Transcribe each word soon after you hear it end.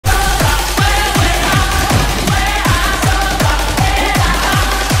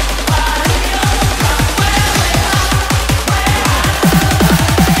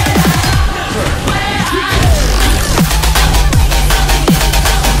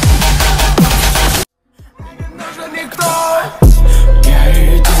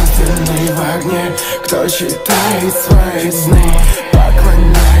кто считает свои сны,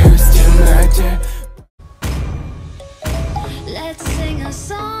 поклоняюсь темноте. Let's sing a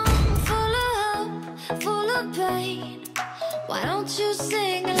song full of hope, full of pain. Why don't you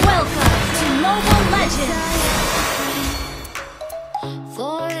sing? Welcome to Mobile Legends!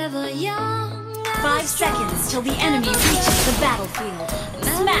 Forever young. 5 seconds till the enemy reaches the battlefield.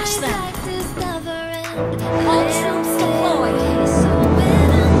 Smash them! All troops deployed!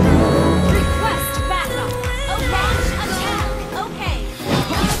 Request backup! Launch attack! Okay!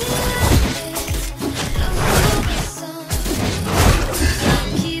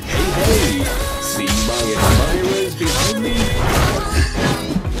 Hey! See my admirers behind me?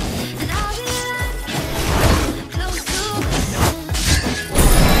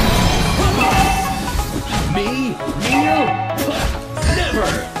 Me? Kneel? Never!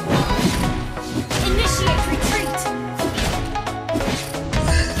 Initiate retreat!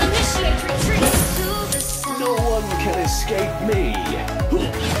 Initiate retreat! No one can escape me!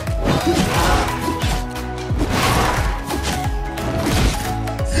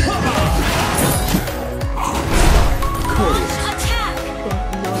 Launch attack!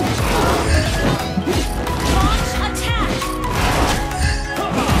 Launch attack!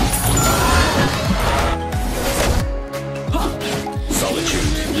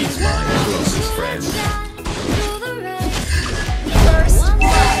 Solitude is my closest friend. First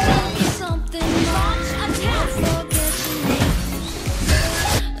blood! Launch attack!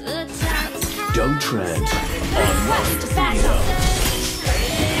 Don't tread on my Request backup!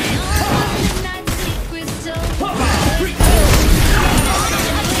 Request backup!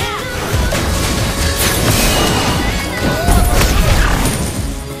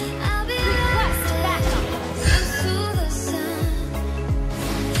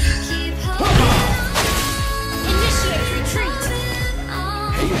 Initiate retreat!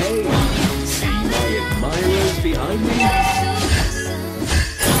 Hey, hey! See my admirers behind me?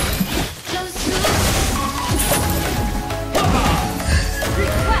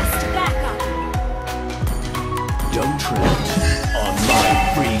 Request backup! Don't tread on my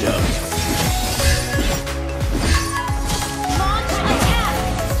freedom. Launch attack!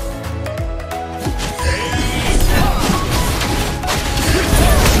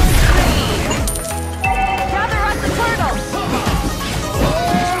 Gather up the turtle!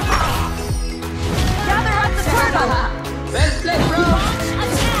 Gather up the turtle! Launch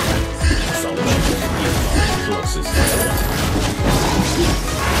attack! Solitude is my closest friend.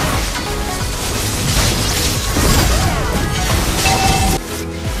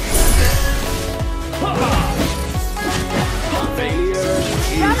 Failure is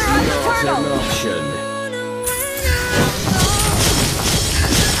Gather up the not turtle. an option.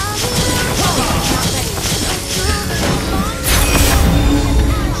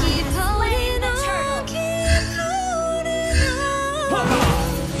 Slay the turtle!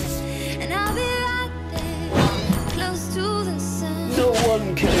 No one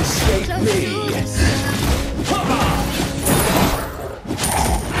can escape me.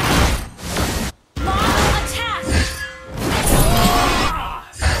 Launch attack!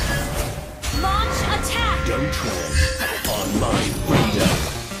 Launch attack! Don't tread on my freedom.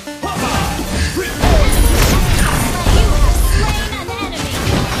 You have slain an enemy!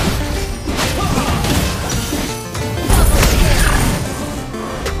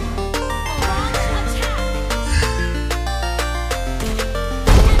 Launch attack!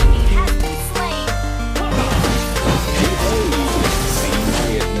 Enemy has been slain!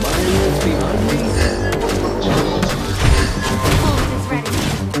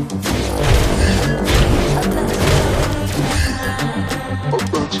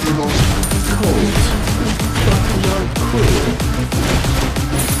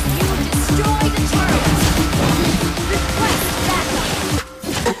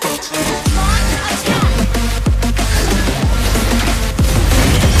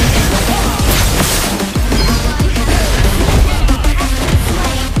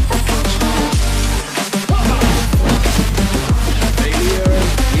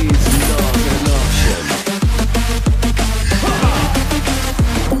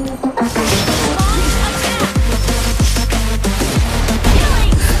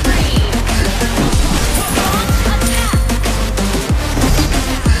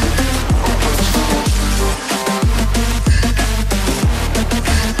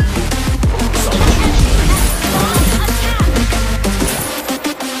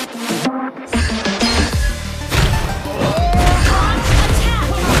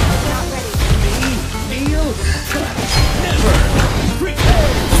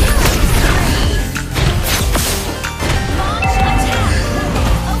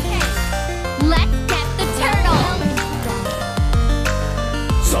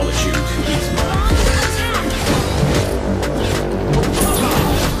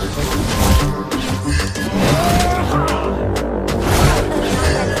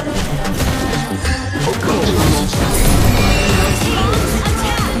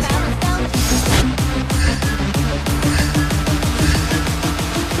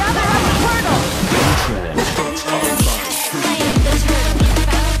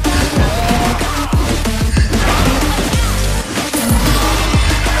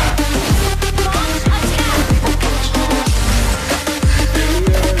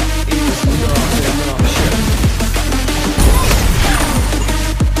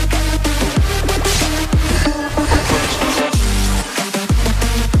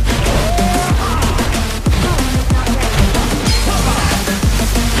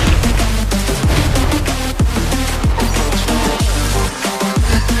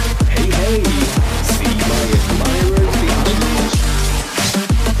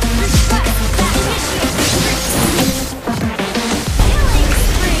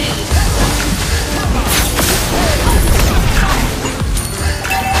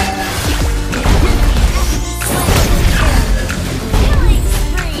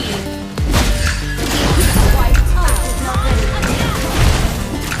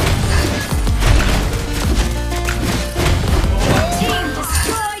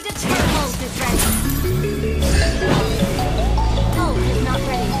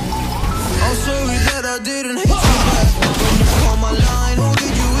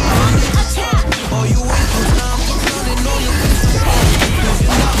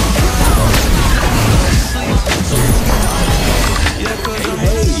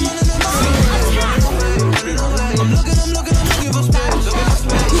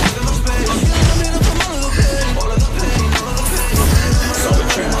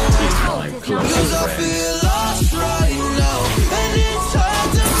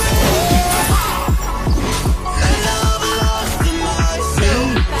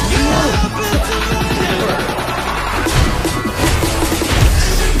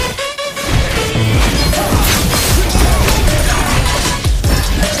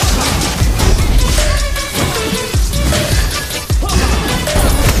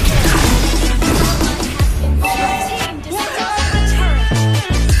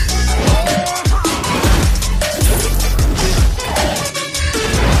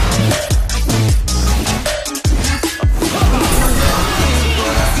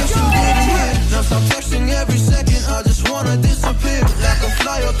 Stop texting every second, I just wanna disappear. Like a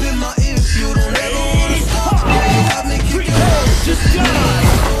fly up in my ear. You don't ever wanna stop. Yeah, you have me kicking out. Just die.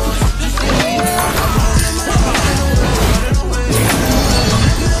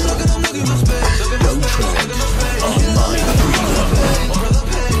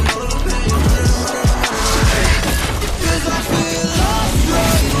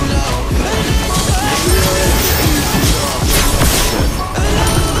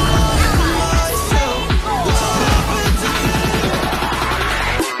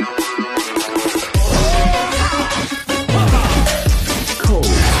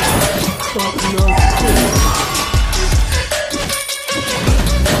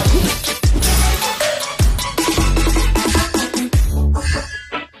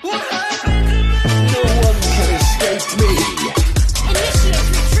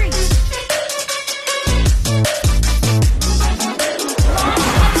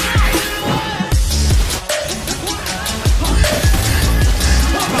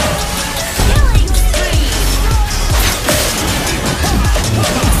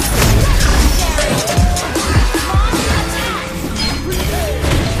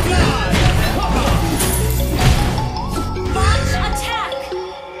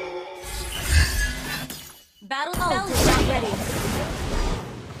 Battle ult is not ready.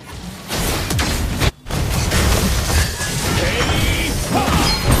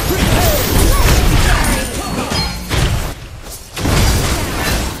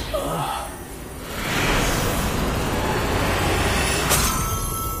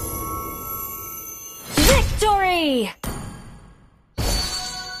 Victory!